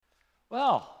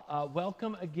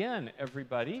Welcome again,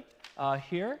 everybody,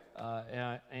 here.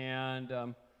 I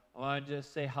want to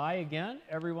just say hi again,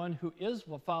 everyone who is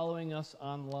following us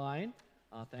online.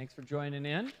 Thanks for joining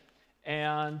in.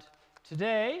 And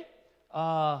today,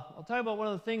 I'll talk about one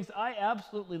of the things I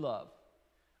absolutely love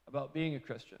about being a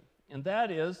Christian. And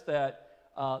that is that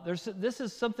this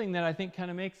is something that I think kind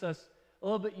of makes us a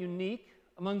little bit unique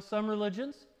among some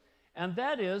religions. And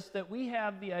that is that we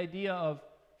have the idea of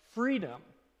freedom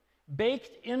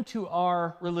baked into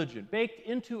our religion, baked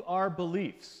into our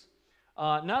beliefs.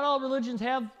 Not all religions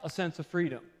have a sense of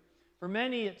freedom. For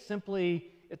many,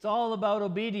 it's all about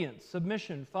obedience,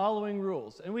 submission, following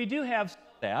rules. And we do have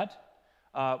that.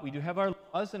 We do have our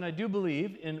laws, and I do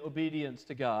believe in obedience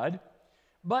to God.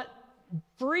 But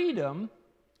freedom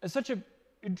is such an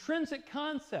intrinsic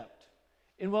concept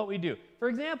in what we do. For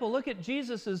example, look at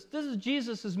this is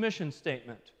Jesus' mission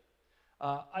statement.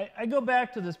 I go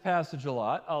back to this passage a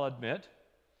lot, I'll admit.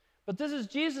 But this is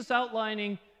Jesus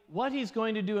outlining what he's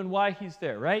going to do and why he's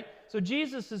there, right? So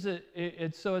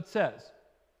it says,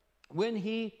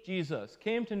 when Jesus,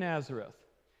 came to Nazareth,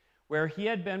 where he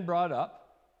had been brought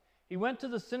up, he went to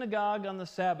the synagogue on the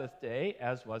Sabbath day,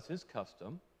 as was his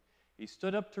custom. He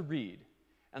stood up to read,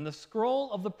 and the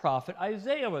scroll of the prophet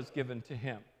Isaiah was given to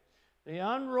him. They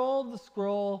unrolled the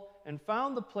scroll and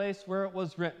found the place where it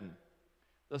was written,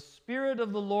 "The Spirit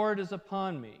of the Lord is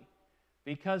upon me,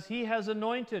 because he has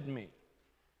anointed me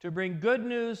to bring good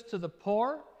news to the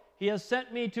poor. He has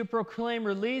sent me to proclaim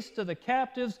release to the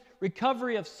captives,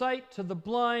 recovery of sight to the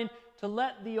blind, to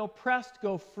let the oppressed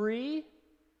go free,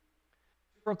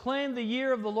 to proclaim the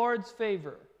year of the Lord's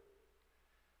favor."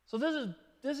 So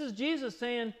this is Jesus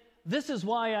saying, this is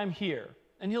why I'm here.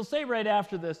 And he'll say right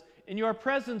after this, in your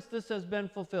presence this has been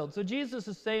fulfilled. So Jesus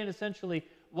is saying essentially,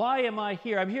 why am I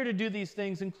here? I'm here to do these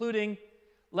things, including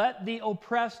let the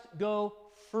oppressed go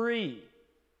free.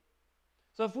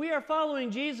 So if we are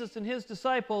following Jesus and his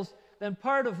disciples, then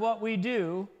part of what we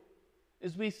do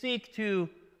is we seek to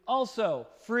also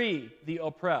free the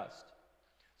oppressed.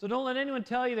 So don't let anyone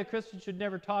tell you that Christians should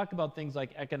never talk about things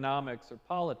like economics or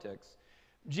politics.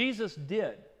 Jesus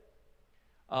did.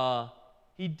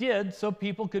 He did so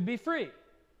people could be free.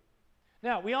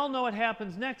 Now, we all know what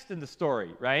happens next in the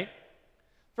story, right?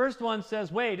 First one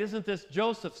says, wait, isn't this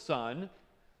Joseph's son?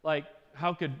 Like,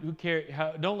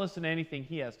 don't listen to anything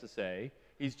he has to say.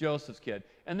 He's Joseph's kid.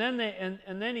 And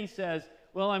then he says,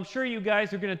 well, I'm sure you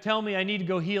guys are going to tell me I need to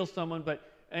go heal someone, but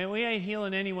we ain't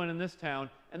healing anyone in this town.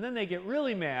 And then they get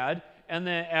really mad, and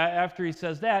then after he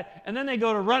says that, and then they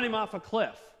go to run him off a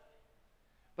cliff.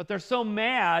 But they're so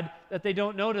mad that they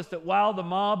don't notice that while the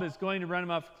mob is going to run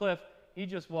him off a cliff, he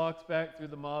just walks back through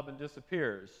the mob and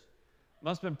disappears.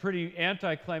 Must have been pretty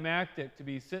anticlimactic to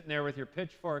be sitting there with your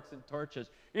pitchforks and torches.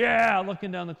 Yeah,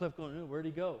 looking down the cliff going, where'd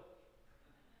he go?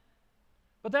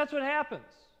 But that's what happens.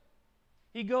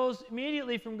 He goes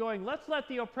immediately from going, let's let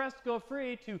the oppressed go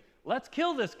free, to let's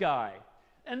kill this guy.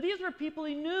 And these were people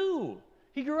he knew,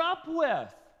 he grew up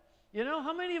with. You know,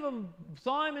 how many of them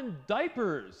saw him in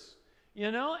diapers?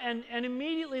 You know, and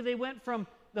immediately they went from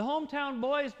the hometown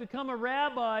boys become a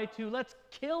rabbi to let's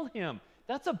kill him.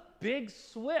 That's a big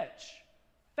switch.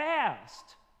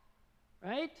 Fast,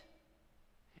 right?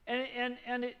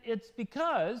 And it's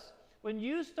because when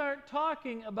you start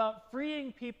talking about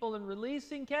freeing people and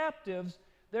releasing captives,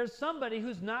 there's somebody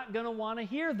who's not going to want to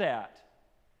hear that,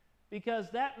 because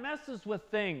that messes with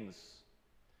things.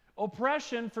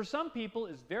 Oppression for some people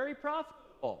is very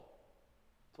profitable.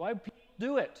 That's why people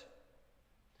do it.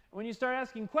 When you start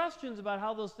asking questions about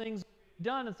how those things are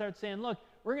done and start saying, look,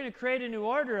 we're going to create a new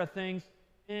order of things,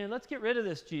 and let's get rid of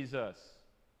this Jesus.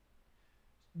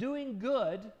 Doing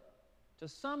good to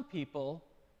some people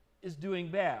is doing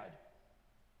bad.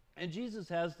 And Jesus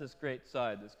has this great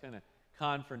side, this kind of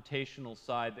confrontational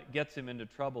side that gets him into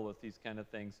trouble with these kind of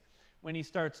things when he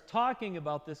starts talking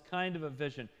about this kind of a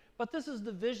vision. But this is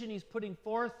the vision he's putting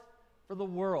forth for the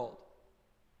world.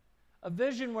 A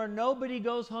vision where nobody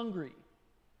goes hungry,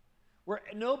 where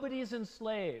nobody is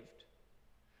enslaved,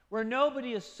 where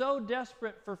nobody is so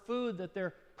desperate for food that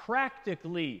they're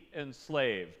practically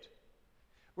enslaved,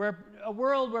 where a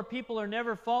world where people are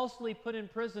never falsely put in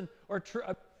prison or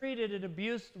treated in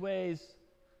abused ways,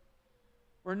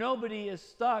 where nobody is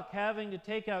stuck having to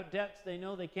take out debts they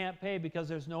know they can't pay because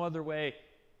there's no other way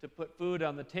to put food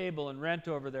on the table and rent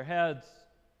over their heads.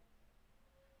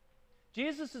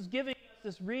 Jesus is giving us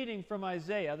this reading from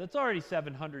Isaiah that's already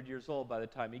 700 years old by the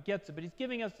time he gets it, but he's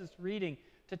giving us this reading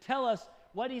to tell us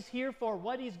what he's here for,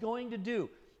 what he's going to do,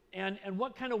 and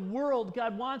what kind of world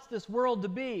God wants this world to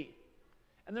be.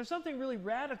 And there's something really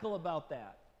radical about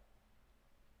that.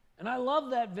 And I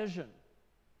love that vision.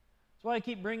 That's why I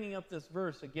keep bringing up this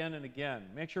verse again and again.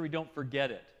 Make sure we don't forget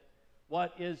it.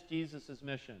 What is Jesus'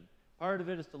 mission? Part of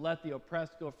it is to let the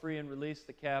oppressed go free and release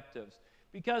the captives.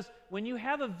 Because when you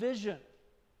have a vision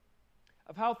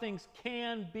of how things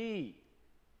can be,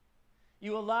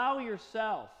 you allow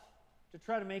yourself to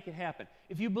try to make it happen.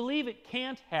 If you believe it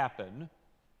can't happen,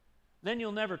 then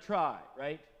you'll never try,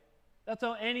 right? That's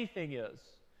how anything is.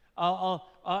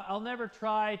 I'll never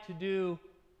try to do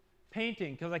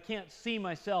painting because I can't see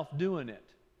myself doing it.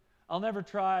 I'll never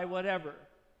try whatever.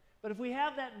 But if we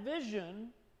have that vision,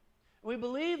 we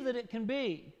believe that it can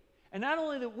be, and not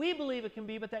only that we believe it can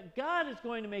be, but that God is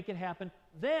going to make it happen,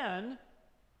 then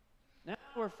now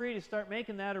we're free to start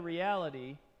making that a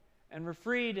reality, and we're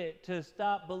free to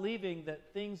stop believing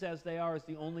that things as they are is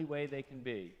the only way they can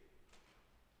be.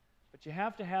 But you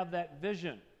have to have that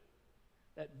vision,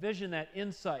 that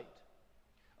insight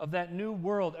of that new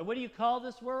world. And what do you call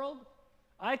this world?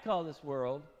 I call this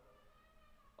world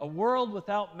a world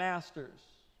without masters.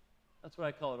 That's what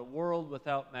I call it, a world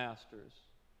without masters.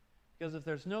 Because if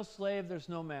there's no slave, there's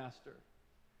no master.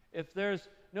 If there's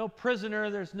no prisoner,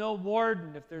 there's no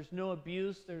warden. If there's no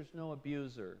abuse, there's no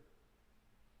abuser.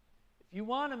 If you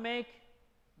want to make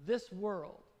this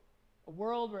world a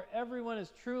world where everyone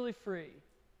is truly free,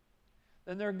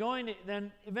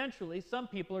 then eventually some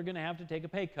people are going to have to take a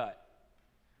pay cut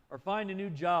or find a new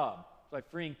job. That's why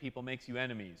freeing people makes you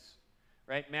enemies,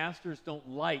 right? Masters don't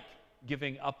like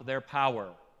giving up their power,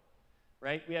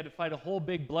 right? We had to fight a whole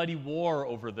big bloody war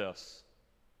over this.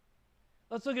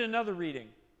 Let's look at another reading,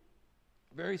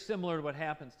 very similar to what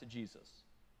happens to Jesus.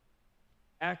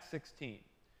 Acts 16,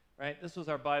 right? This was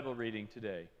our Bible reading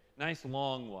today. Nice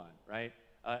long one, right?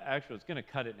 Actually, I was going to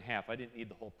cut it in half. I didn't need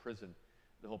the whole prison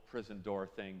door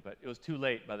thing, but it was too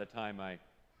late by the time I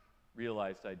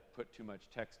realized I'd put too much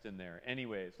text in there.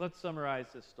 Anyways, let's summarize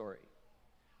this story.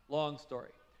 Long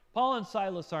story. Paul and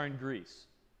Silas are in Greece.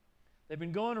 They've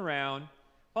been going around.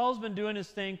 Paul's been doing his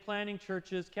thing, planting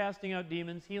churches, casting out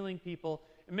demons, healing people.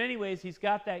 In many ways, he's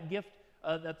got that gift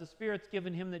that the Spirit's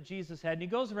given him that Jesus had. And he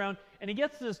goes around, and he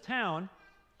gets to this town,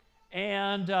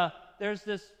 and there's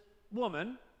this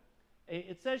woman.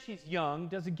 It says she's young,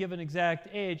 doesn't give an exact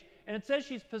age, and it says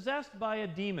she's possessed by a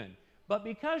demon. But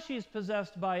because she's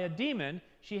possessed by a demon,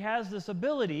 she has this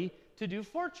ability to do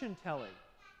fortune-telling.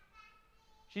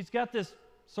 She's got this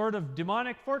sort of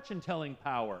demonic fortune-telling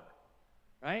power,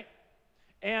 right?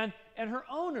 And her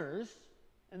owners,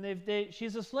 and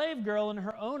she's a slave girl, and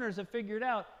her owners have figured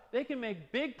out they can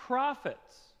make big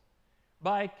profits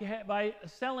by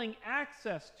selling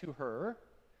access to her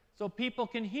so people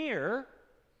can hear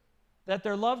that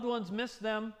their loved ones miss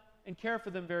them and care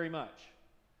for them very much,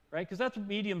 right? Because that's what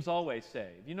mediums always say.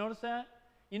 Have you noticed that?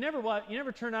 You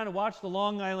never turn on and watch the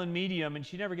Long Island medium, and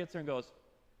she never gets there and goes,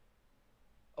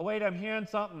 "Oh, wait, I'm hearing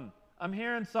something. I'm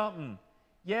hearing something.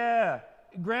 Yeah,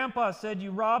 Grandpa said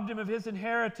you robbed him of his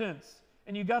inheritance,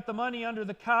 and you got the money under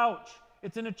the couch.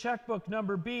 It's in a checkbook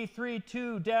number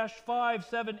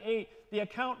B32-578, the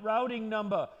account routing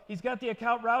number. He's got the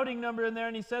account routing number in there,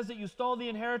 and he says that you stole the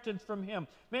inheritance from him.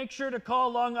 Make sure to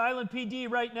call Long Island PD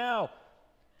right now."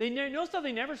 They notice how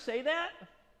they never say that?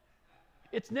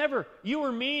 It's never, "You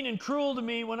were mean and cruel to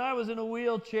me when I was in a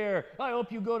wheelchair. I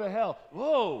hope you go to hell."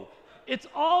 Whoa. It's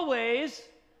always,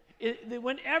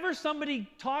 whenever somebody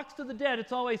talks to the dead,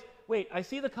 it's always, "Wait, I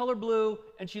see the color blue,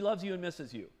 and she loves you and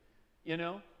misses you." You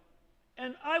know?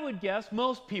 And I would guess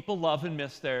most people love and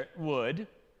miss their would,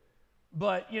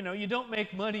 but, you don't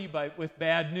make money with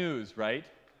bad news, right?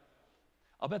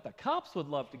 I'll bet the cops would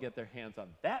love to get their hands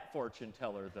on that fortune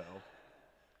teller, though.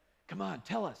 Come on,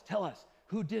 tell us.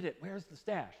 Who did it? Where's the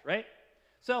stash, right?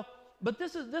 So, but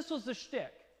this was the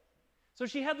shtick. So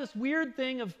she had this weird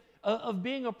thing of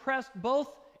being oppressed both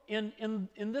in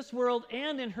this world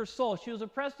and in her soul. She was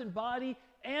oppressed in body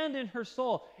and in her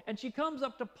soul. And she comes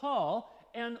up to Paul,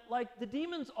 and like the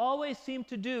demons always seem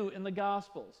to do in the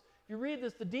Gospels. If you read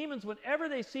this, the demons, whenever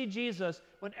they see Jesus,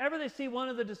 whenever they see one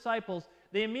of the disciples,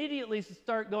 they immediately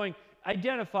start going,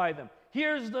 identify them.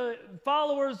 Here's the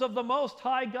followers of the Most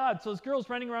High God. So this girl's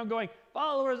running around going,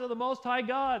 followers of the Most High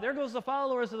God. There goes the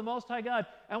followers of the Most High God.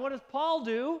 And what does Paul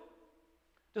do?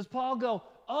 Does Paul go,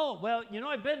 "Oh, well,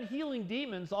 I've been healing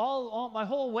demons all my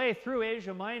whole way through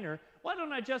Asia Minor. Why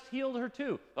don't I just heal her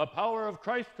too? The power of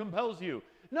Christ compels you."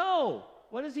 No.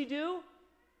 What does he do?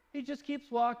 He just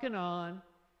keeps walking on.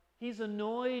 He's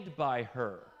annoyed by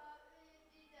her.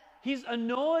 He's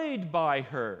annoyed by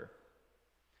her.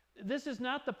 This is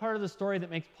not the part of the story that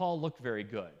makes Paul look very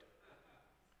good,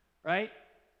 right?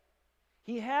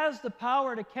 He has the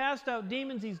power to cast out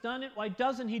demons. He's done it. Why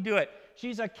doesn't he do it?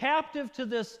 She's a captive to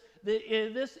this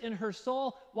this in her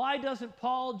soul. Why doesn't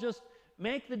Paul just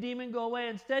make the demon go away?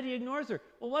 Instead, he ignores her.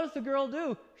 Well, what does the girl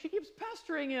do? She keeps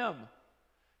pestering him.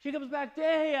 She comes back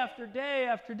day after day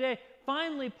after day.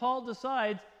 Finally, Paul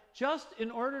decides, just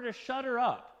in order to shut her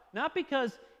up, not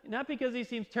because he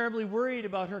seems terribly worried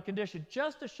about her condition,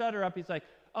 just to shut her up, he's like,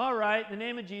 all right, in the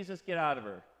name of Jesus, get out of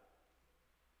her.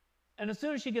 And as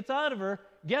soon as she gets out of her,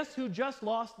 guess who just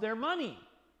lost their money?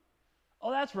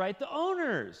 Oh, that's right, the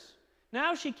owners.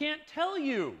 Now she can't tell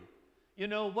you,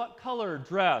 what color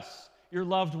dress your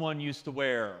loved one used to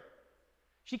wear.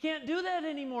 She can't do that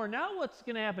anymore. Now what's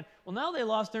going to happen? Well, now they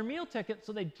lost their meal ticket,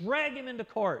 so they drag him into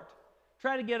court,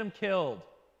 try to get him killed.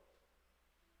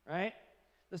 Right?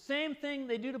 The same thing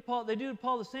they do to Paul. They do to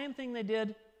Paul the same thing they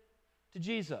did to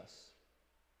Jesus.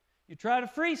 You try to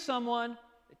free someone,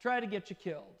 they try to get you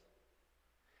killed.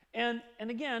 And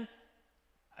again,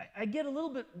 I get a little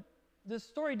bit, this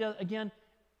story does, again,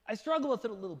 I struggle with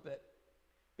it a little bit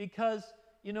because,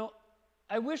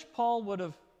 I wish Paul would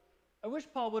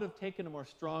have taken a more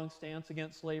strong stance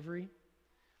against slavery.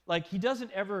 Like, he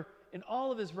doesn't ever, in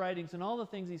all of his writings and all the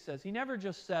things he says, he never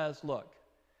just says, look,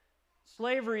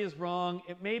 slavery is wrong.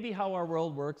 It may be how our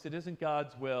world works. It isn't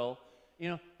God's will.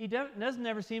 He doesn't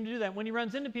ever seem to do that. When he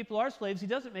runs into people who are slaves, he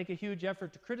doesn't make a huge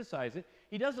effort to criticize it.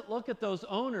 He doesn't look at those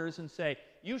owners and say,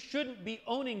 you shouldn't be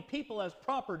owning people as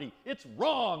property. It's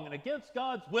wrong and against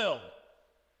God's will.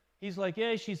 He's like,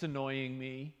 yeah, she's annoying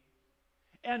me.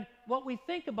 And what we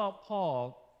think about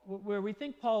Paul, where we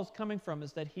think Paul's coming from,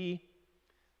 is that he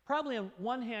probably on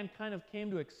one hand kind of came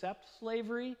to accept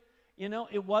slavery.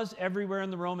 It was everywhere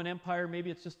in the Roman Empire. Maybe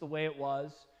it's just the way it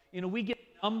was. We get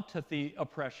numb to the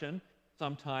oppression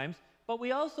sometimes, but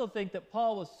we also think that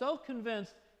Paul was so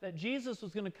convinced that Jesus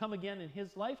was going to come again in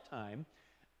his lifetime,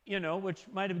 which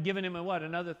might have given him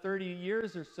another 30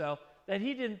 years or so, that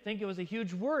he didn't think it was a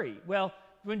huge worry. Well,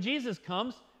 when Jesus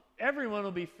comes, everyone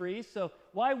will be free, so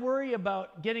why worry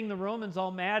about getting the Romans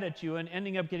all mad at you and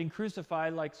ending up getting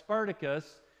crucified like Spartacus,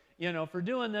 for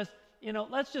doing this?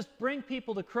 Let's just bring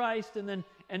people to Christ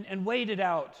and wait it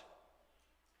out.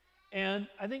 And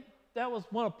I think that was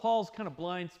one of Paul's kind of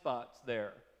blind spots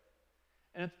there.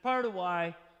 And it's part of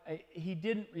why he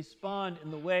didn't respond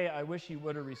in the way I wish he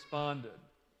would have responded.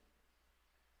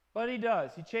 But he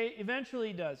does. Eventually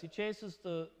he does. He chases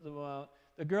the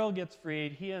girl gets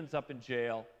freed. He ends up in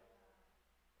jail.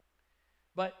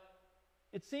 But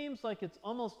it seems like it's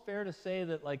almost fair to say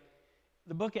that, like,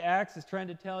 the book of Acts is trying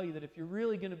to tell you that if you're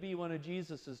really going to be one of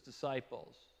Jesus'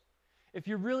 disciples, if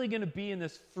you're really going to be in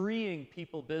this freeing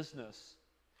people business,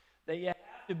 that you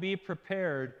have to be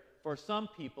prepared for some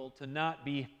people to not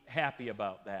be happy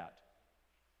about that.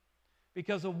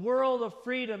 Because a world of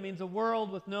freedom means a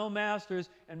world with no masters,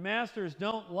 and masters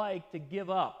don't like to give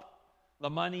up the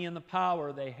money and the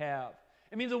power they have.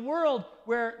 It means a world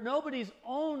where nobody's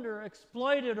owned or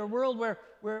exploited, a world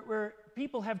where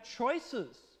people have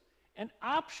choices and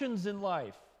options in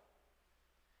life.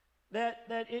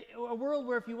 A world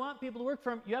where if you want people to work for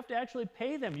them, you have to actually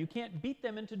pay them. You can't beat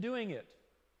them into doing it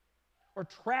or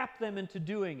trap them into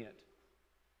doing it.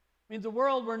 It means a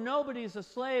world where nobody is a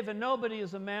slave and nobody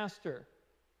is a master.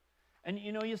 And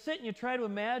you sit and you try to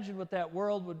imagine what that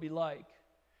world would be like.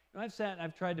 I've sat and I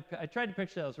tried to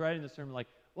picture that. I was writing this sermon, like,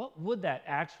 what would that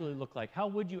actually look like? How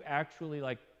would you actually,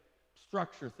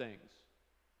 structure things?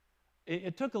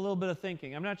 It took a little bit of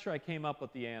thinking. I'm not sure I came up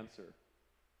with the answer.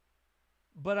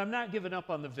 But I'm not giving up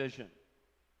on the vision,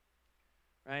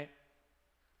 right?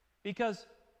 Because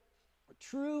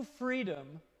true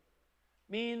freedom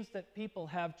means that people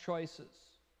have choices,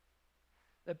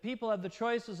 that people have the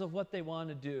choices of what they want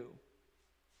to do.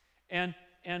 And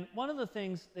one of the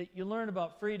things that you learn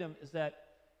about freedom is that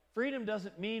freedom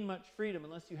doesn't mean much freedom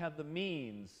unless you have the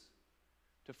means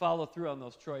to follow through on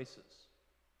those choices,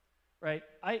 right?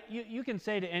 You can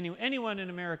say to anyone in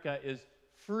America is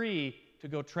free to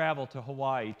go travel to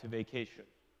Hawaii to vacation.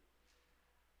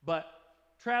 But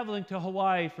traveling to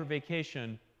Hawaii for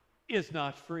vacation is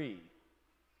not free,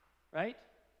 right?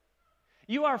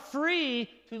 You are free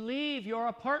to leave your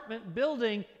apartment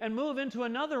building and move into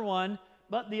another one,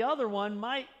 but the other one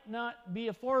might not be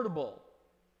affordable.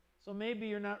 So maybe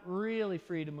you're not really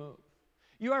free to move.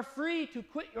 You are free to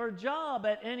quit your job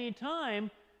at any time,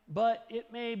 but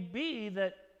it may be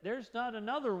that there's not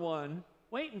another one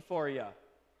waiting for you.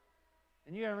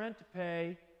 And you got rent to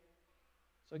pay,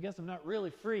 so I guess I'm not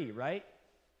really free, right?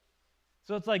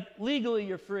 So it's like legally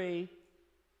you're free,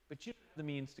 but you don't have the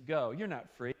means to go. You're not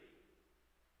free.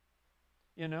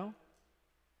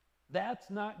 That's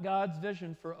not God's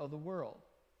vision for the world.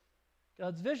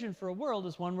 God's vision for a world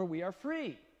is one where we are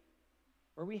free,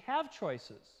 where we have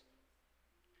choices.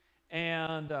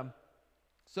 And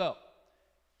so,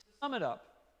 to sum it up,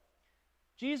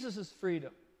 Jesus'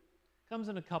 freedom comes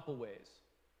in a couple ways.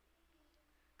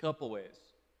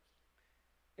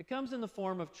 It comes in the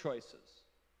form of choices,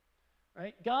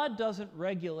 right? God doesn't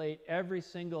regulate every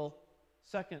single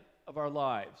second of our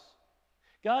lives.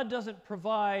 God doesn't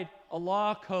provide a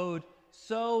law code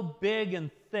so big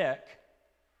and thick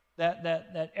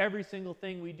that every single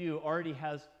thing we do already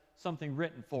has something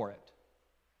written for it.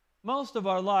 Most of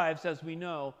our lives, as we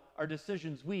know, are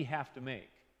decisions we have to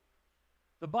make.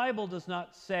 The Bible does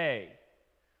not say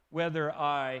whether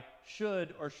I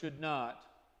should or should not,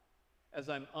 as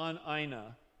I'm on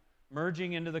Ina,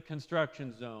 merging into the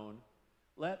construction zone,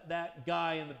 let that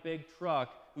guy in the big truck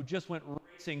who just went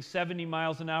racing 70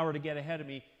 miles an hour to get ahead of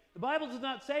me, the Bible does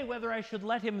not say whether I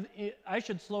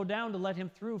should slow down to let him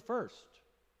through first.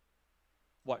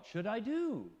 What should I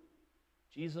do?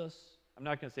 Jesus, I'm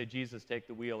not going to say, Jesus, take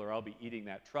the wheel or I'll be eating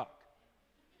that truck.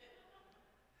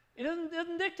 It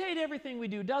doesn't dictate everything we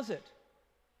do, does it?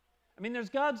 I mean, there's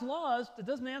God's laws that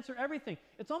doesn't answer everything.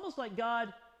 It's almost like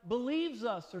God believes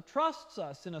us or trusts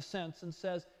us in a sense and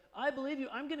says, I believe you,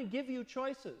 I'm going to give you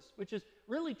choices, which is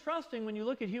really trusting when you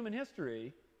look at human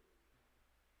history.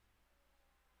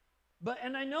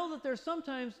 And I know that there's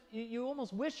sometimes you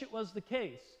almost wish it was the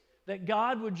case, that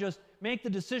God would just make the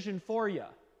decision for you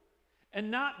and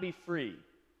not be free.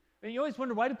 I mean, you always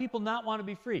wonder, why do people not want to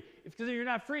be free? If because you're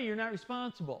not free, you're not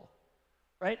responsible,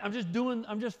 right? I'm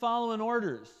just following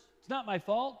orders. It's not my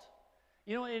fault.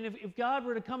 You know, and if God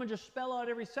were to come and just spell out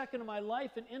every second of my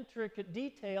life in intricate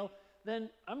detail, then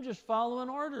I'm just following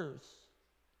orders.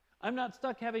 I'm not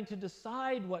stuck having to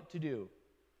decide what to do.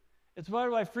 It's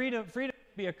why freedom can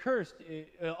be a curse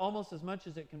almost as much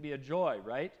as it can be a joy,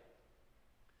 right?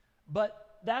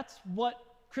 But that's what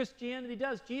Christianity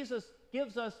does. Jesus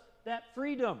gives us that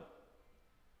freedom,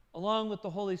 along with the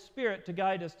Holy Spirit, to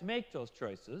guide us to make those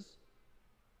choices.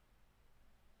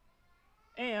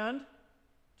 And,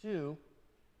 two,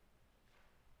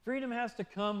 freedom has to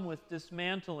come with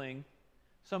dismantling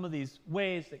some of these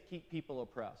ways that keep people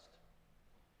oppressed.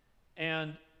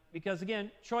 And because,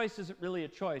 again, choice isn't really a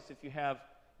choice if you have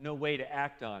no way to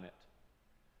act on it.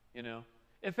 You know?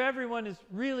 If everyone is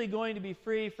really going to be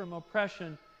free from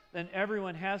oppression, then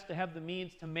everyone has to have the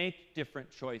means to make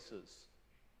different choices.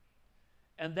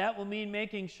 And that will mean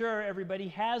making sure everybody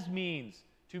has means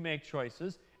to make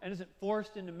choices and isn't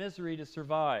forced into misery to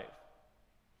survive.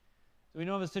 So we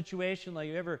know of a situation like,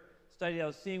 you ever studied, I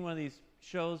was seeing one of these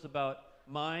shows about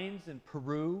mines in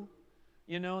Peru,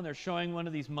 you know, and they're showing one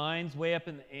of these mines way up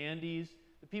in the Andes.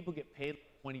 The people get paid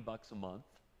 $20 a month.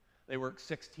 They work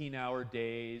 16-hour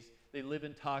days. They live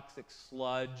in toxic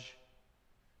sludge.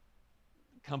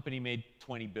 The company made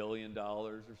 $20 billion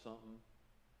or something.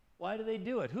 Why do they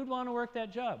do it? Who'd want to work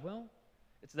that job? Well,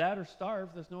 it's that or starve.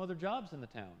 There's no other jobs in the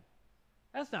town.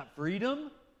 That's not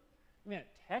freedom. You may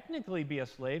technically be a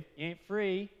slave. You ain't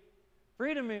free.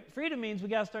 Freedom means we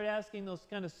got to start asking those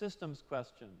kind of systems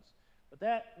questions. But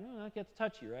that gets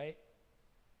touchy, right?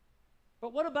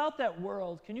 But what about that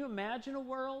world? Can you imagine a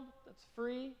world that's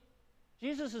free?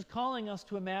 Jesus is calling us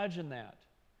to imagine that,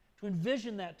 to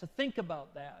envision that, to think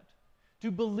about that,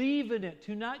 to believe in it,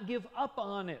 to not give up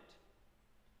on it.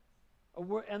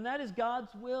 And that is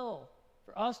God's will,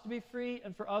 for us to be free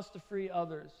and for us to free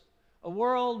others. A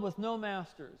world with no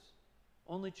masters,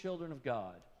 only children of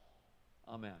God.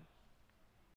 Amen.